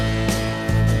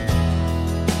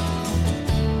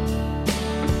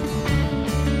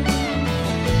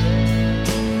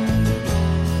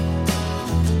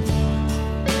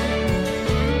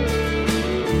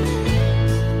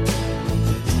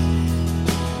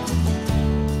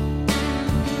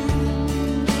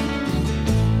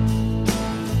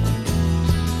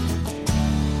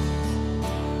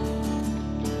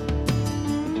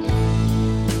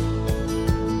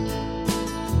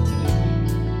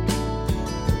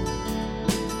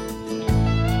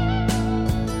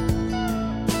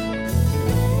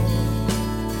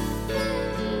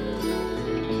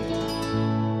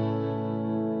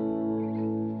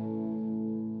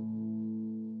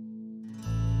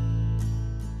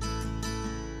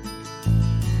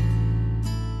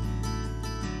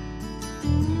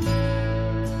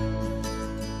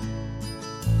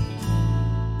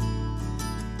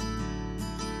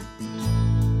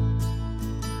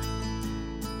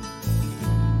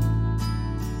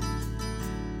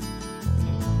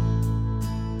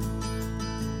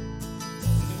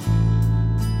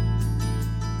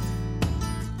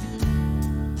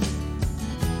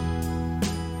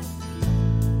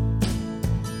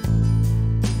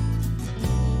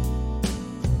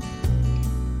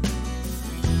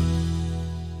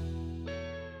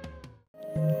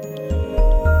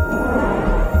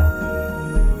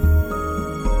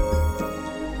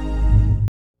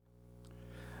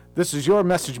This is your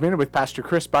Message Minute with Pastor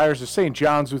Chris Byers of St.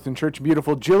 John's Lutheran Church in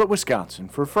beautiful Gillett, Wisconsin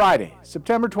for Friday,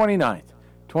 September 29th,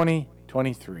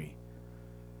 2023.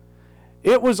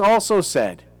 It was also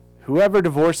said, "Whoever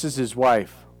divorces his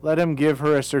wife, let him give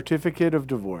her a certificate of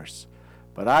divorce.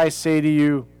 But I say to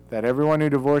you that everyone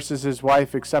who divorces his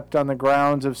wife except on the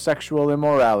grounds of sexual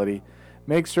immorality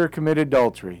makes her commit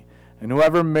adultery, and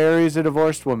whoever marries a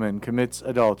divorced woman commits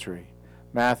adultery."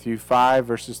 Matthew 5,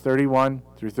 verses 31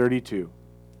 through 32.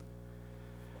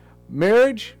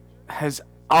 Marriage has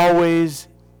always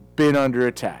been under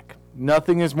attack.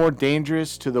 Nothing is more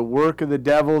dangerous to the work of the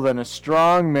devil than a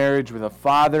strong marriage with a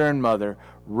father and mother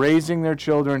raising their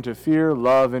children to fear,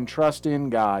 love, and trust in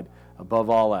God above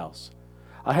all else.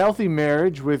 A healthy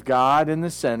marriage with God in the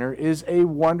center is a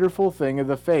wonderful thing of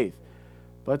the faith,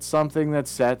 but something that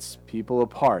sets people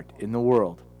apart in the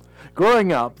world.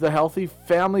 Growing up, the healthy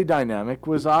family dynamic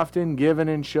was often given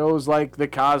in shows like The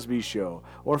Cosby Show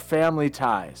or Family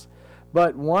Ties.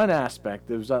 But one aspect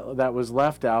that was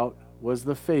left out was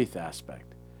the faith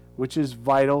aspect, which is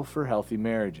vital for healthy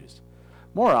marriages.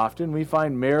 More often, we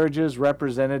find marriages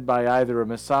represented by either a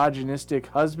misogynistic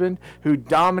husband who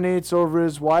dominates over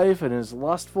his wife and is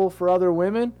lustful for other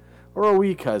women, or a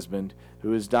weak husband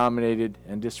who is dominated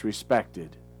and disrespected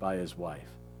by his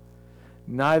wife.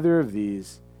 Neither of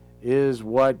these is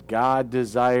what God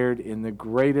desired in the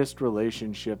greatest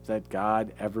relationship that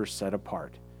God ever set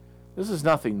apart. This is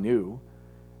nothing new.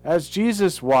 As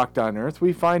Jesus walked on earth,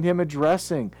 we find him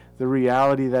addressing the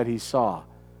reality that he saw.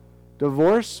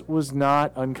 Divorce was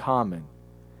not uncommon,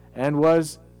 and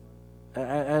was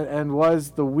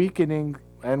weakening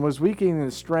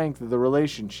the strength of the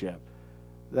relationship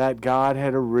that God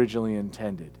had originally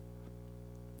intended.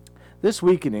 This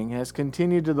weakening has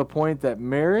continued to the point that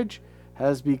marriage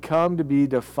has become to be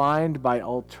defined by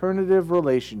alternative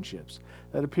relationships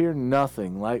that appear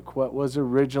nothing like what was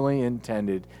originally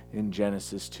intended in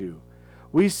Genesis 2.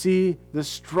 We see the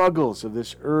struggles of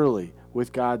this early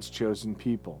with God's chosen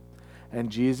people, and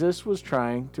Jesus was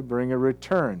trying to bring a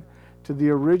return to the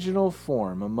original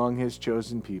form among his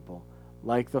chosen people,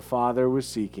 like the Father was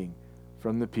seeking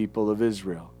from the people of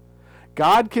Israel.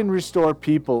 God can restore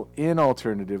people in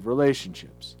alternative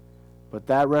relationships, but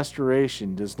that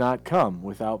restoration does not come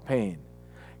without pain.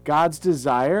 God's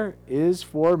desire is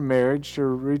for marriage to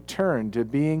return to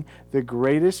being the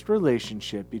greatest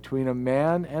relationship between a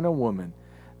man and a woman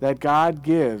that God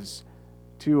gives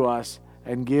to us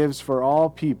and gives for all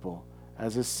people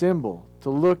as a symbol to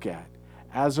look at,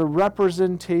 as a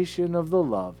representation of the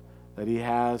love that he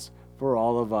has for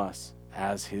all of us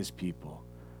as his people.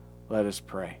 Let us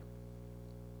pray.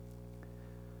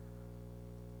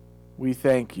 We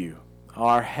thank you,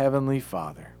 our Heavenly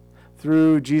Father,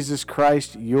 through Jesus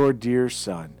Christ, your dear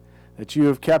Son, that you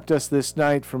have kept us this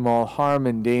night from all harm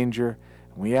and danger,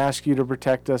 and we ask you to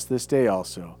protect us this day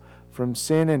also from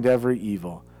sin and every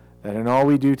evil, that in all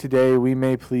we do today we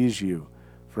may please you.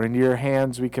 For into your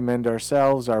hands we commend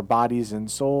ourselves, our bodies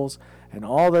and souls, and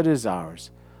all that is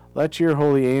ours. Let your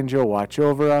holy angel watch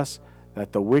over us,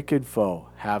 that the wicked foe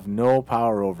have no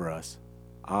power over us.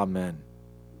 Amen.